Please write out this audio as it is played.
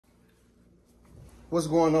What's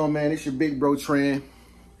going on, man? It's your big bro Trend.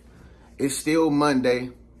 It's still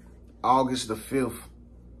Monday, August the 5th.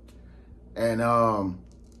 And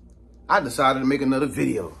I decided to make another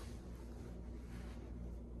video.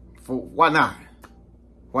 Why not?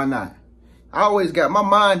 Why not? I always got my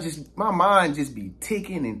mind just be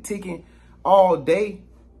ticking and ticking all day.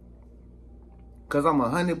 Cause I'm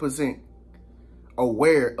 100%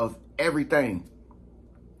 aware of everything.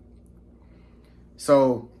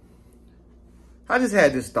 So I just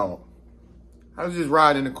had this thought. I was just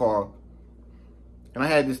riding in the car and I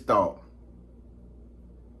had this thought.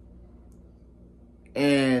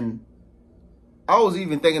 And I was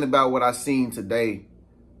even thinking about what I seen today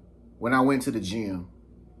when I went to the gym.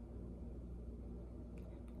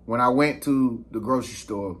 When I went to the grocery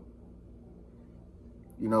store.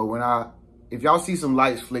 You know, if y'all see some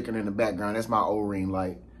lights flickering in the background, that's my O-ring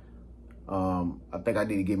light. I think I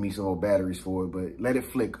need to get me some more batteries for it, but let it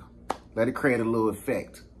flicker. Let it create a little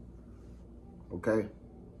effect. Okay?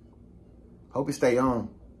 Hope it stay on.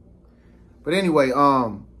 But anyway,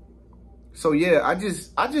 so yeah, I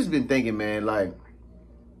just been thinking, man, like,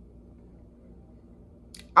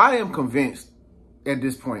 I am convinced at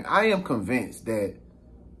this point, I am convinced that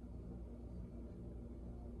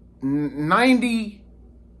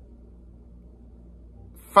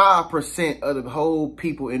 95% of the whole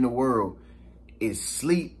people in the world is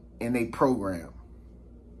sleep and they program.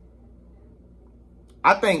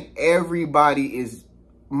 I think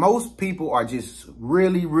most people are just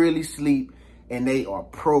really, really sleep and they are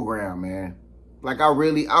programmed, man. Like I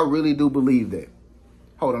really do believe that.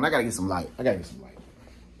 Hold on, I gotta get some light. I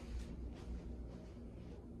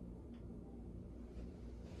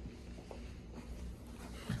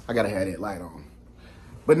gotta have that light on.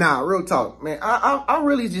 But nah, real talk, man. I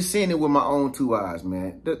really just seen it with my own two eyes,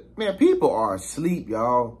 man. Man, people are asleep,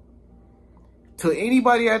 y'all. To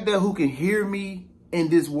anybody out there who can hear me in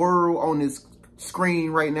this world on this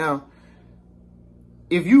screen right now,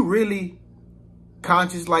 if you really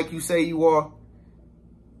conscious like you say you are,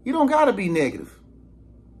 you don't gotta be negative.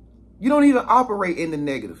 You don't even operate in the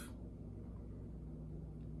negative.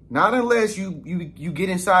 Not unless you get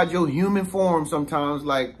inside your human form sometimes,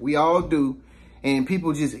 like we all do, and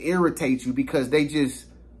people just irritate you because they just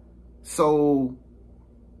so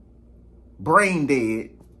brain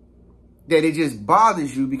dead that it just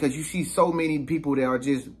bothers you because you see so many people that are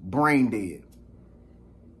just brain dead.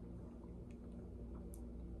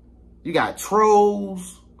 You got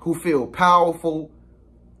trolls who feel powerful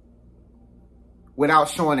without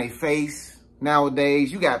showing a face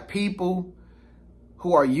nowadays. You got people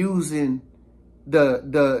who are using the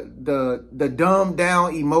dumbed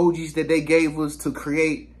down emojis that they gave us to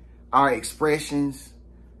create our expressions.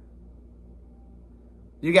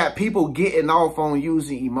 You got people getting off on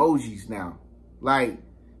using emojis now. Like,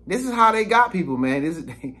 this is how they got people, man.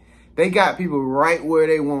 They got people right where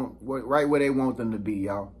they want them to be,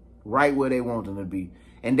 y'all. Right where they want them to be.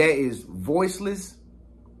 And that is voiceless,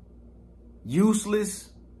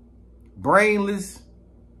 useless, brainless,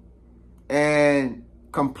 and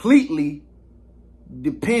completely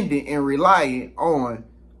dependent and reliant on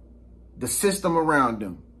the system around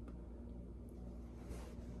them.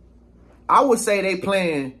 I would say they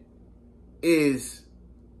plan is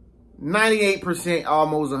 98%,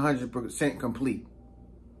 almost 100% complete.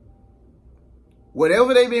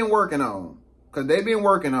 Whatever they've been working on, because they've been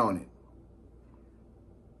working on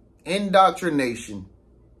it. Indoctrination,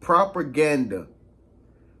 propaganda,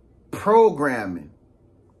 programming,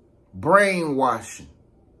 brainwashing,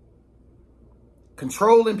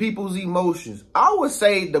 controlling people's emotions. I would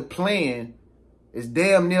say the plan is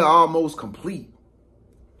damn near almost complete.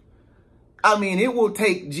 I mean, it will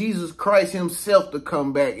take Jesus Christ himself to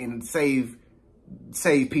come back and save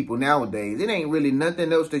people nowadays. It ain't really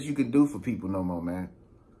nothing else that you can do for people no more, man.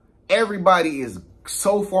 Everybody is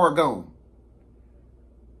so far gone.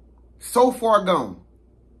 So far gone.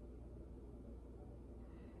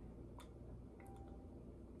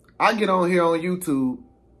 I get on here on YouTube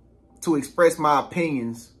to express my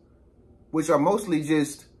opinions, which are mostly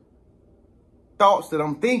just thoughts that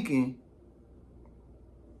I'm thinking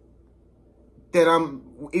that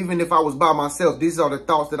even if I was by myself, these are the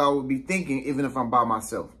thoughts that I would be thinking even if I'm by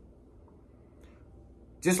myself.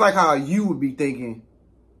 Just like how you would be thinking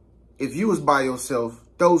if you was by yourself,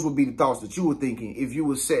 those would be the thoughts that you were thinking if you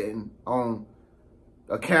were sitting on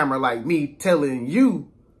a camera like me telling you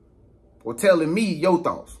or telling me your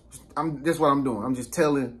thoughts. That's what I'm doing. I'm just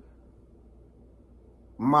telling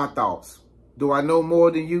my thoughts. Do I know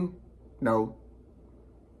more than you? No.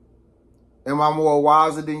 Am I more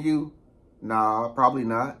wiser than you? Nah, probably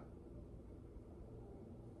not.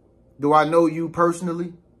 Do I know you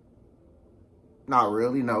personally? Not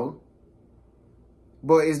really, no.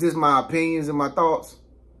 But is this my opinions and my thoughts?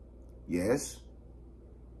 Yes.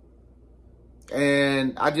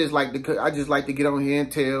 And I just like to get on here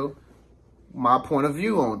and tell my point of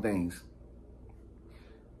view on things.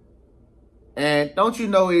 And don't you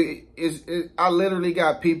know, I literally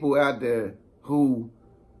got people out there who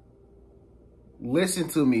listen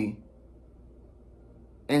to me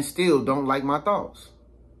and still don't like my thoughts.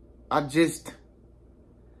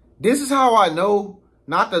 This is how I know,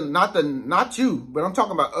 not you, but I'm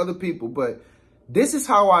talking about other people, but this is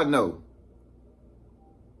how I know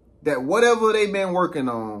that whatever they've been working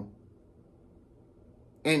on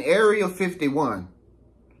in Area 51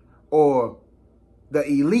 or the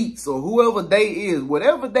elites or whoever they is,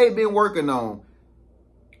 whatever they've been working on,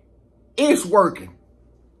 it's working.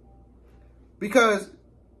 Because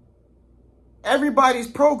everybody's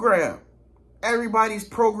programmed. Everybody's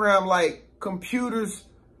programmed like computers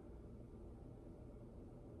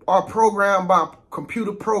are programmed by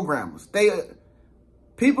computer programmers.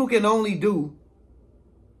 People can only do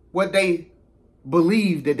what they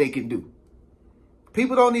believe that they can do.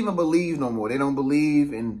 People don't even believe no more. They don't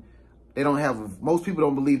believe in, most people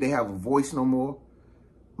don't believe they have a voice no more.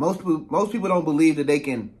 Most people don't believe that they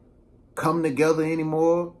can come together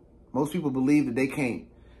anymore. Most people believe that they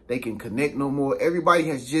can connect no more. Everybody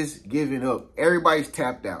has just given up. Everybody's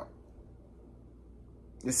tapped out.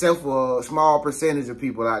 Except for a small percentage of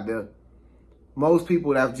people out there. Most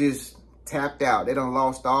people have just tapped out. They done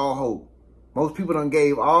lost all hope. Most people done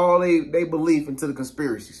gave all they belief into the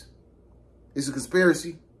conspiracies. It's a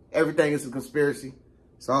conspiracy. Everything is a conspiracy.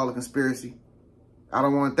 It's all a conspiracy. I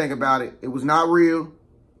don't want to think about it. It was not real.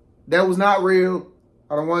 That was not real.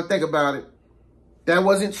 I don't want to think about it. That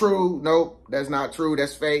wasn't true. Nope, that's not true.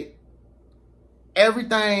 That's fake.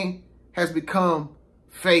 Everything has become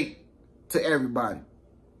fake to everybody.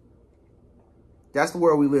 That's the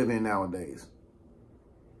world we live in nowadays.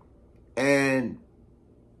 And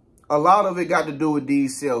a lot of it got to do with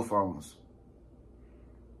these cell phones.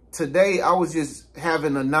 Today, I was just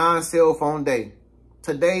having a non-cell phone day.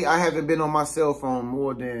 Today, I haven't been on my cell phone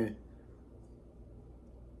more than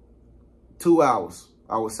 2 hours,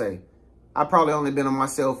 I would say. I probably only been on my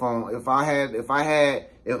cell phone. If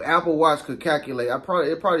Apple Watch could calculate,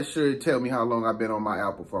 it probably should tell me how long I've been on my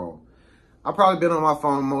Apple phone. I've probably been on my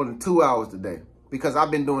phone more than 2 hours today because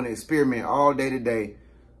I've been doing an experiment all day today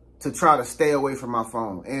to try to stay away from my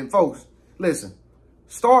phone. And folks, listen,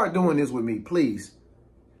 start doing this with me, please.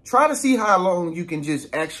 Try to see how long you can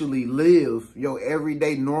just actually live your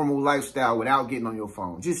everyday normal lifestyle without getting on your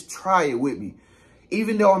phone. Just try it with me.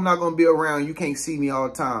 Even though I'm not going to be around, you can't see me all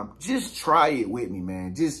the time. Just try it with me,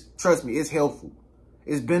 man. Just trust me, it's helpful.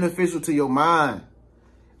 It's beneficial to your mind,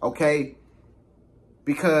 okay?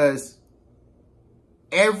 Because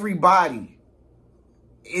everybody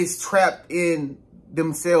is trapped in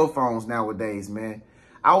them cell phones nowadays, man.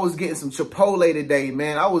 I was getting some Chipotle today,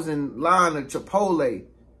 man. I was in line at Chipotle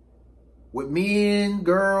with men,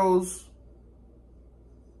 girls.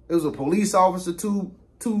 It was a police officer, two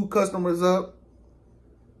customers up.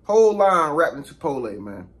 Whole line wrapped in Chipotle,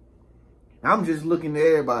 man. I'm just looking at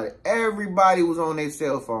everybody. Everybody was on their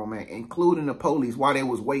cell phone, man, including the police while they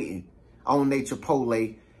was waiting on their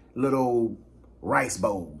Chipotle little rice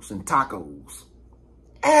bowls and tacos.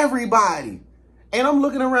 Everybody. And I'm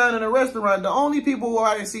looking around in a restaurant. The only people who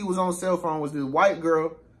I didn't see was on cell phone was this white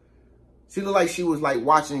girl. She looked like she was like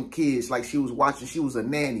watching kids, like she was a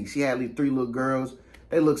nanny. She had these 3 little girls.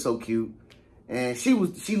 They looked so cute. And she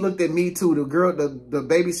looked at me too. The girl, the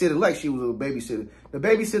babysitter, like she was a babysitter. The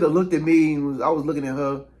babysitter looked at me and I was looking at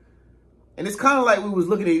her. And it's kind of like we was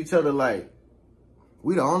looking at each other like,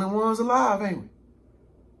 we the only ones alive, ain't we?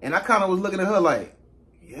 And I kind of was looking at her like,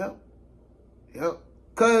 yep.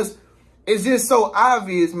 Cause it's just so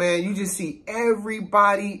obvious, man. You just see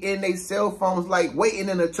everybody in their cell phones like waiting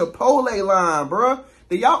in a Chipotle line, bruh.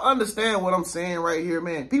 Do y'all understand what I'm saying right here,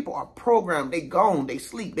 man? People are programmed. They gone. They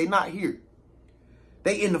sleep. They not here.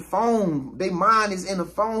 They in the phone. Their mind is in the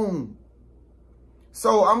phone.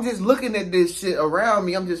 So I'm just looking at this shit around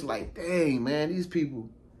me. I'm just like, dang, man, these people,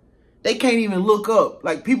 they can't even look up.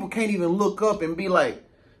 Like, people can't even look up and be like,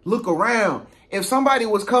 look around. If somebody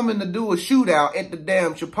was coming to do a shootout at the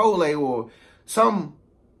damn Chipotle or some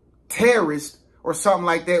terrorist or something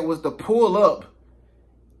like that was to pull up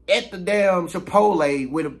at the damn Chipotle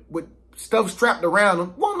with stuff strapped around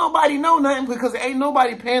them, won't nobody know nothing because ain't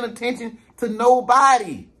nobody paying attention to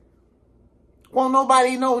nobody. Won't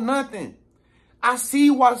nobody know nothing. I see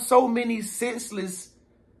why so many senseless,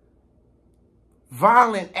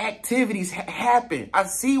 violent activities happen. I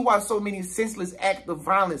see why so many senseless acts of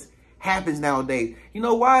violence happens nowadays. You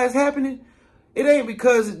know why it's happening? It ain't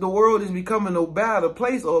because the world is becoming a better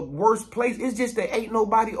place or a worse place. It's just that ain't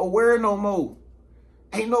nobody aware no more.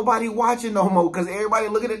 Ain't nobody watching no more because everybody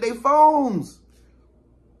looking at their phones.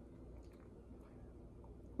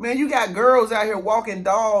 Man, you got girls out here walking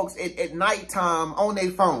dogs at nighttime on their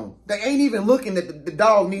phone. They ain't even looking at the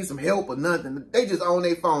dog needs some help or nothing. They just on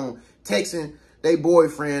their phone, texting their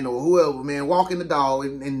boyfriend or whoever, man, walking the dog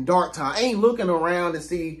in dark time. Ain't looking around to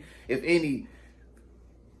see if any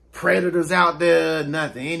predators out there,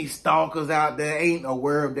 nothing. Any stalkers out there, ain't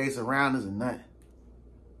aware of their surroundings or nothing.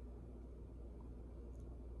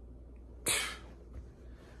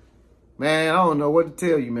 Man, I don't know what to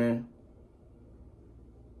tell you, man.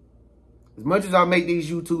 As much as I make these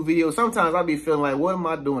YouTube videos, sometimes I be feeling like, what am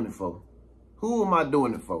I doing it for? Who am I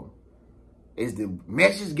doing it for? Is the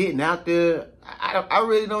message getting out there? I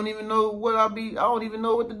really don't even know what I don't even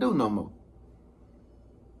know what to do no more.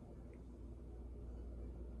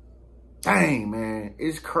 Dang, man.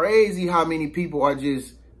 It's crazy how many people are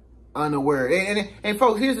just unaware. And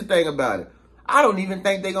folks, here's the thing about it. I don't even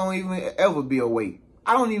think they're going to even ever be awake.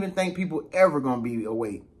 I don't even think people ever going to be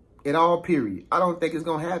awake. At all, period. I don't think it's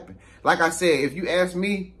going to happen. Like I said, if you ask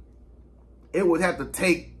me, it would have to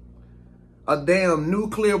take a damn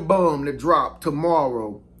nuclear bomb to drop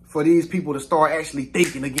tomorrow for these people to start actually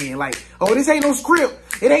thinking again. Like, oh, this ain't no script.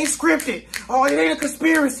 It ain't scripted. Oh, it ain't a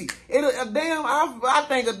conspiracy. I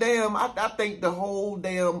think the whole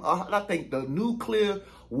damn, I think the nuclear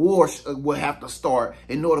war will have to start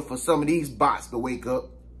in order for some of these bots to wake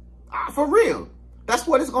up. For real. That's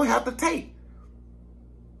what it's going to have to take.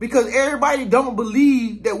 Because everybody don't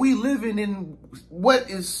believe that we living in what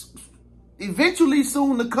is eventually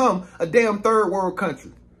soon to come a damn third world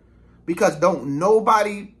country. Because don't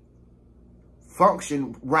nobody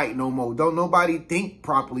function right no more. Don't nobody think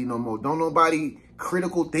properly no more. Don't nobody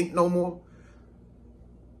critical think no more.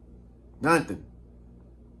 Nothing.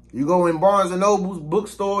 You go in Barnes and Noble's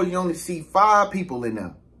bookstore, you only see 5 people in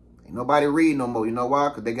there. Ain't nobody read no more. You know why?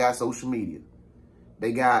 Because they got social media.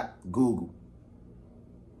 They got Google.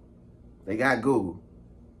 They got Google.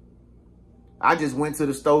 I just went to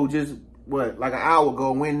the store like an hour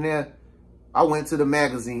ago. Went there. I went to the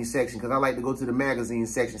magazine section because I like to go to the magazine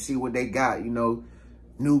section, see what they got. You know,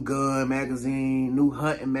 new gun magazine, new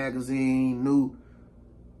hunting magazine,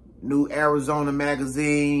 new Arizona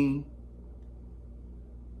magazine.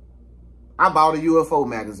 I bought a UFO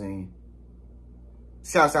magazine.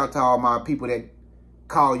 Shouts out to all my people that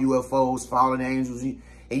call UFOs fallen angels.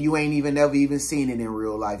 And you ain't never even seen it in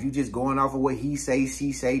real life. You just going off of what he say,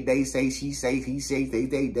 she say, they say, she say, he say,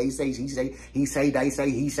 they say, she say, he say, they say,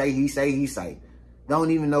 he say, he say, he say. Don't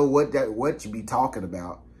even know what you be talking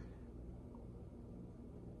about.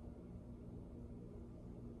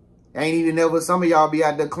 Ain't even never, some of y'all be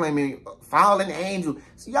out there claiming fallen angel.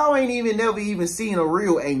 So y'all ain't never even seen a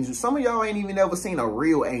real angel. Some of y'all ain't even never seen a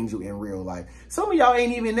real angel in real life. Some of y'all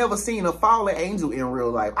ain't even never seen a fallen angel in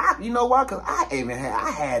real life. You know why? Because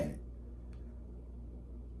I haven't.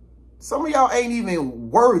 Some of y'all ain't even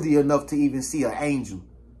worthy enough to even see an angel.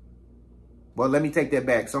 Well, let me take that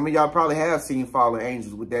back. Some of y'all probably have seen fallen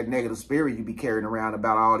angels with that negative spirit you be carrying around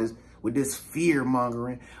about all this, with this fear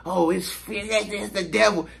mongering. Oh, it's fear, that's the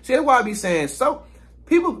devil. See, that's why I be saying, so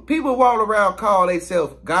people walk around call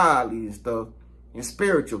themselves godly and stuff and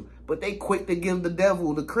spiritual, but they quick to give the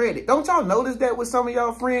devil the credit. Don't y'all notice that with some of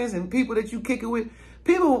y'all friends and people that you kick it with?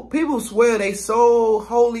 People swear they so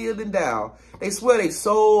holier than thou. They swear they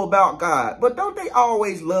so about God, but don't they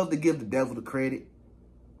always love to give the devil the credit?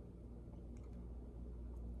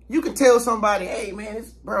 You can tell somebody, hey man,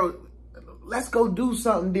 bro, let's go do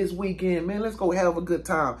something this weekend, man. Let's go have a good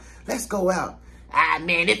time. Let's go out. Ah,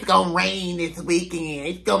 man, it's gonna rain this weekend.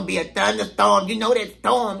 It's gonna be a thunderstorm. You know that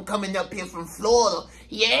storm coming up here from Florida?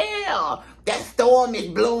 Yeah, that storm is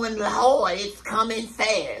blowing hard. It's coming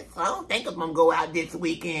fast. I don't think I'm gonna go out this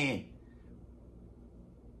weekend.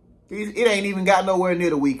 It ain't even got nowhere near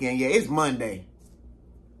the weekend yet. It's Monday.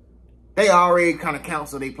 They already kind of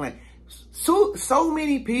canceled their plan. So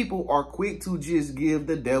many people are quick to just give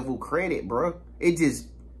the devil credit, bro. It just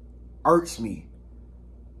irks me.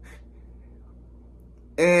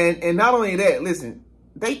 And not only that, listen,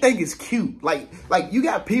 they think it's cute. Like you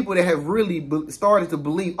got people that have really started to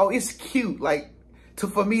believe, oh, it's cute. Like,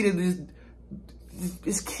 for me to just,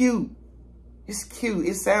 it's cute. It's cute.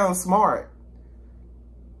 It sounds smart.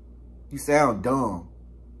 You sound dumb.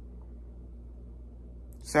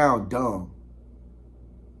 Sound dumb.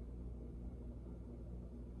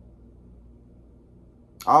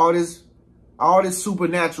 All this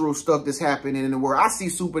supernatural stuff that's happening in the world. I see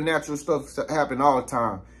supernatural stuff happen all the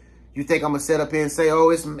time. You think I'm going to sit up here and say, oh,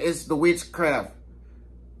 it's the witchcraft.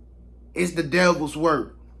 It's the devil's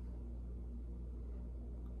work.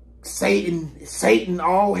 Satan,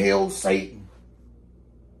 all hail Satan.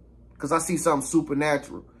 Because I see something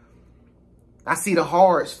supernatural. I see the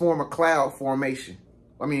hearts form a cloud formation.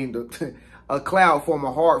 I mean, a cloud form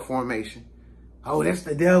a heart formation. Oh, that's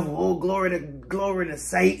the devil. Oh, glory to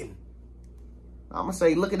Satan. I'm going to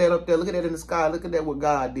say, look at that up there. Look at that in the sky. Look at that what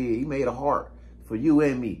God did. He made a heart for you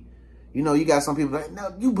and me. You know, you got some people like,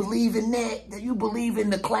 no, you believe in that? That you believe in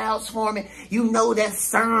the clouds forming? You know that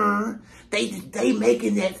CERN. They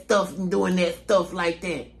making that stuff and doing that stuff like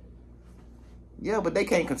that. Yeah, but they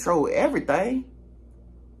can't control everything.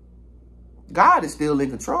 God is still in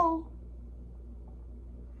control.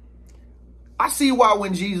 I see why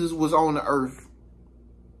when Jesus was on the earth,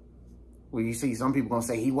 well, you see some people gonna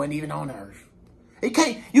say he wasn't even on the earth. It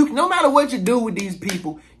can't, no matter what you do with these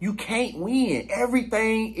people, you can't win.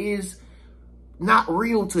 Everything is not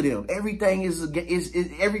real to them. Everything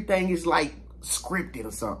is like scripted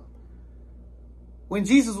or something. When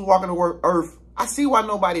Jesus was walking the earth, I see why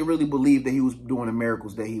nobody really believed that he was doing the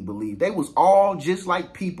miracles that he believed. They was all just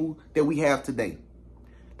like people that we have today.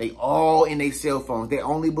 They all in their cell phones. They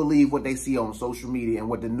only believe what they see on social media and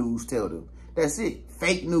what the news tell them. That's it.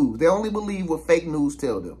 Fake news. They only believe what fake news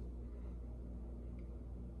tell them.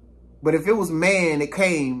 But if it was man that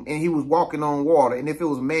came and he was walking on water, and if it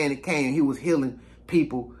was man that came and he was healing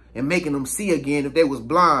people and making them see again if they was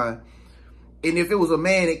blind, and if it was a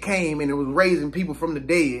man that came and it was raising people from the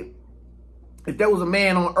dead, if there was a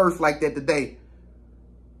man on earth like that today,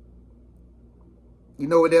 you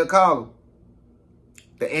know what they'll call him?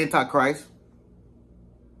 The Antichrist.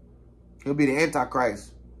 He'll be the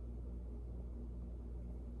Antichrist.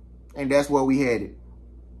 And that's where we headed.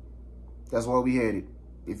 That's where we headed,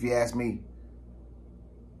 if you ask me.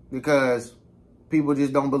 Because people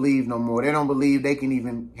just don't believe no more. They don't believe they can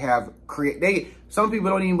even some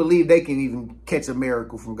people don't even believe they can even catch a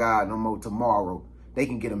miracle from God no more tomorrow. They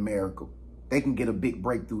can get a miracle. They can get a big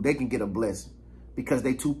breakthrough. They can get a blessing. Because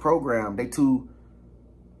they too programmed. They too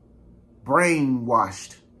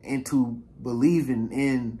brainwashed into believing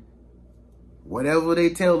in whatever they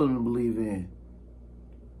tell them to believe in.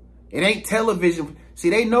 It ain't television. See,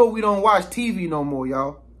 they know we don't watch TV no more,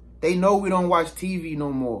 y'all. They know we don't watch TV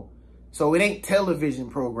no more. So it ain't television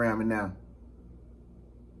programming now.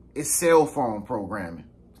 It's cell phone programming.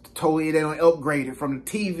 Totally, they don't upgrade it from the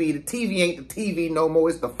TV. The TV ain't the TV no more.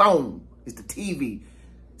 It's the phone. It's the TV.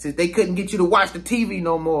 Since they couldn't get you to watch the TV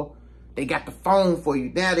no more, they got the phone for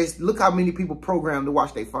you. Now, look how many people programmed to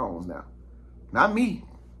watch their phones now. Not me.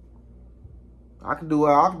 I can do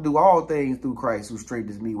all things through Christ who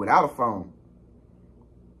strengthens me without a phone.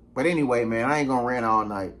 But anyway, man, I ain't gonna rant all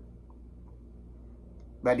night.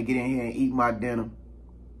 About to get in here and eat my dinner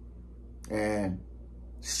and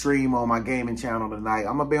stream on my gaming channel tonight.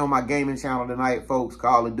 I'm gonna be on my gaming channel tonight, folks.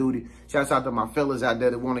 Call of Duty. Shouts out to my fellas out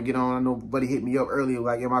there that want to get on. I know buddy hit me up earlier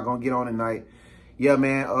like, am I gonna get on tonight? Yeah,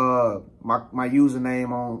 man. My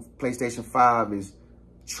username on PlayStation 5 is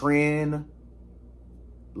Trend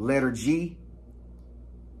letter G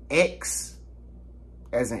X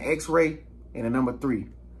as in X-ray and the number 3.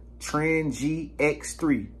 Trend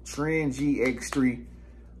GX3. Trend GX3.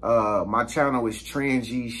 My channel is Trend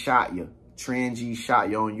G Shot Ya. Trend G Shot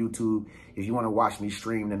Ya on YouTube. If you want to watch me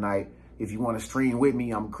stream tonight, if you want to stream with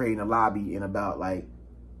me, I'm creating a lobby in about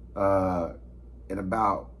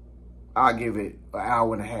I'll give it an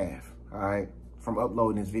hour and a half. All right, from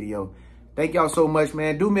uploading this video. Thank y'all so much,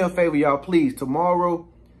 man. Do me a favor, y'all, please. Tomorrow,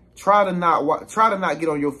 try to not get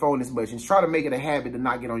on your phone as much, and try to make it a habit to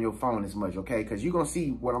not get on your phone as much, okay? Because you're gonna see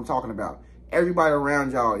what I'm talking about. Everybody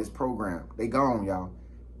around y'all is programmed. They gone, y'all.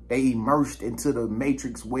 They immersed into the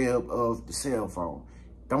matrix web of the cell phone.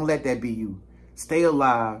 Don't let that be you. Stay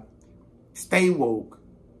alive. Stay woke.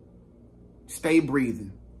 Stay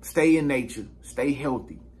breathing. Stay in nature. Stay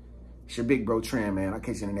healthy. It's your big bro Trend, man. I'll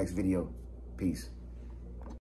catch you in the next video. Peace.